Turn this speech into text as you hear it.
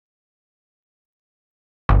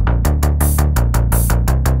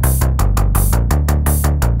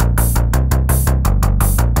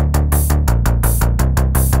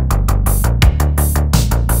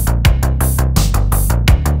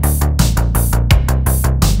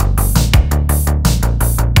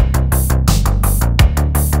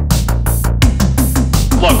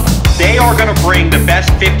bring the best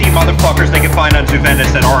 50 motherfuckers they can find on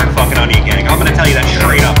Zuventus that aren't fucking Onion Gang. I'm gonna tell you that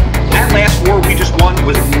straight up. That last war we just won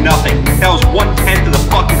was nothing. That was 1/10 of the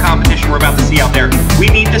fucking competition we're about to see out there. We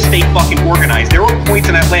need to stay fucking organized. There were points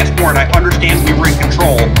in that last war, and I understand we were in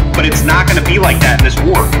control, but it's not gonna be like that in this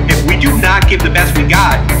war. If we do not give the best we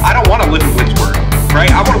got, I don't want to live in Winsburg. Right?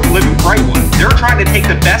 I want to live in Brightwood. They're trying to take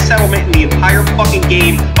the best settlement in the entire fucking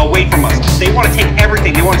game away from us. They want to take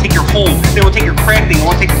everything. They want to take your home. They want to take your crafting. They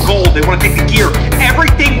want to take the gold. They want to take the gear.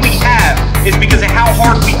 Everything we have is because of how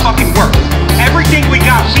hard we fucking work. Everything we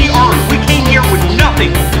got, we earned. We came here with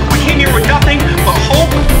nothing. We came here with nothing but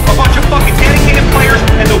hope, a bunch of fucking dedicated players,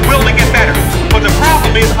 and the will to get better. But the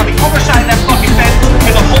problem is, on the other side of that fucking fence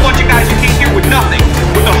is a whole bunch of guys who came here with nothing,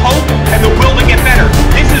 with the hope and the will to get better.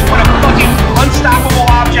 This is when a fucking unstoppable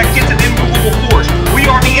object gets an immovable force. We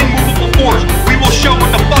are the immovable force. We will show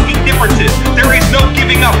what the fucking difference is. There is no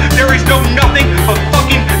giving up. There is no nothing but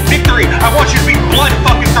fucking victory. I want you to be blood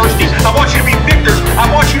fucking thirsty. I want you to be victors. I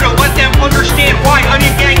want you to let them understand why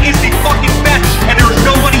Onion Gang is the fucking best, and there is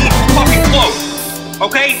nobody even fucking close.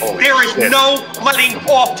 Okay? There is no letting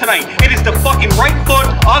off tonight. It is the fucking right foot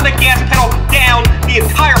on the gas pedal down the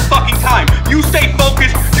entire fucking time. You stay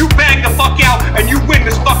focused, you bang the fuck out, and you win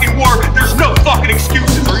this fucking war. There's no fucking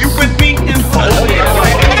excuses. Are you with me?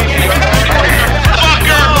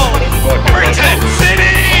 Pretend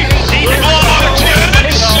City!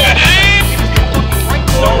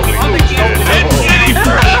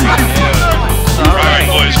 Alright,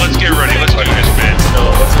 boys, let's get ready. Let's do this, man.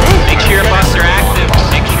 Make sure your buffs are active.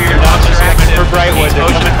 Make sure your buffs are active. For Brightwood, they're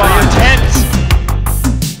coming for your tents.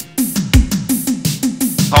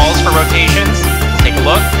 Calls for rotations. Let's take a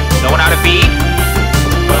look. No one out of B.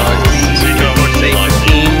 Save the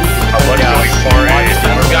team. We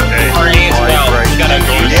got RA as well. We got a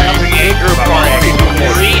group RA.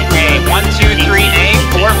 3A. 1, 2, 3A.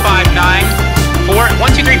 4, 5, 9. 4.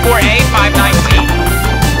 1, 2, 3, 4A. 5, 9C.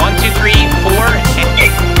 1, 2, 3, 4, and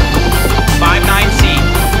 8. 5, 9C.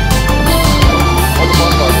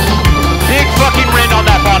 Big fucking win on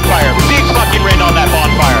that bonfire. Big fucking win on that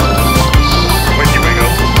bonfire. Wait, here we go.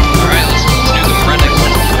 Alright, let's do some running.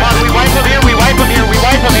 Come on, we wipe them here, we wipe them here, we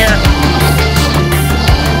wipe them here.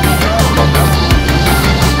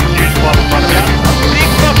 Big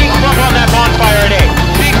fucking clump on that bonfire at A.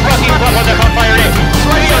 Big fucking clump on that bonfire at A.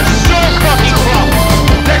 We are so fucking clump.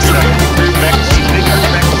 Next up.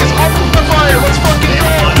 It's up the fire, let's fucking go.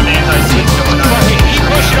 Fucking keep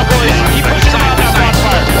pushing up, boys. Keep pushing up on that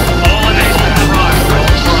bonfire.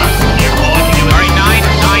 Alright,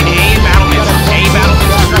 9A battlements. A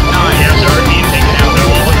battlements group 9. Yes, sir. He's taking out their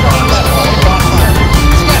wall across.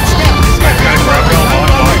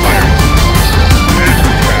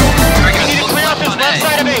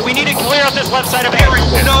 We need to clear out this left side of A. There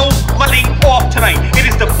is no letting off tonight. It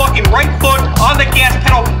is the fucking right foot on the gas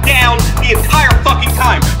pedal down the entire fucking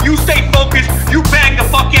time. You stay focused, you bang the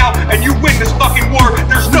fuck out, and you win this fucking war.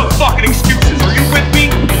 There's no